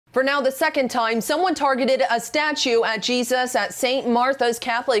For now the second time, someone targeted a statue at Jesus at St. Martha's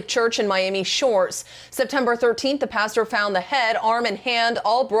Catholic Church in Miami Shores. September 13th, the pastor found the head, arm, and hand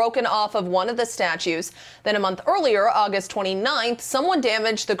all broken off of one of the statues. Then a month earlier, August 29th, someone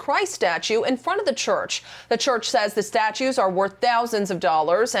damaged the Christ statue in front of the church. The church says the statues are worth thousands of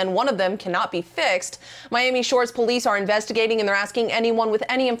dollars and one of them cannot be fixed. Miami Shores police are investigating and they're asking anyone with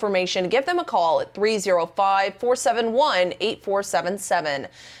any information to give them a call at 305-471-8477.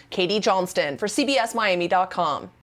 Katie Johnston for CBSMiami.com.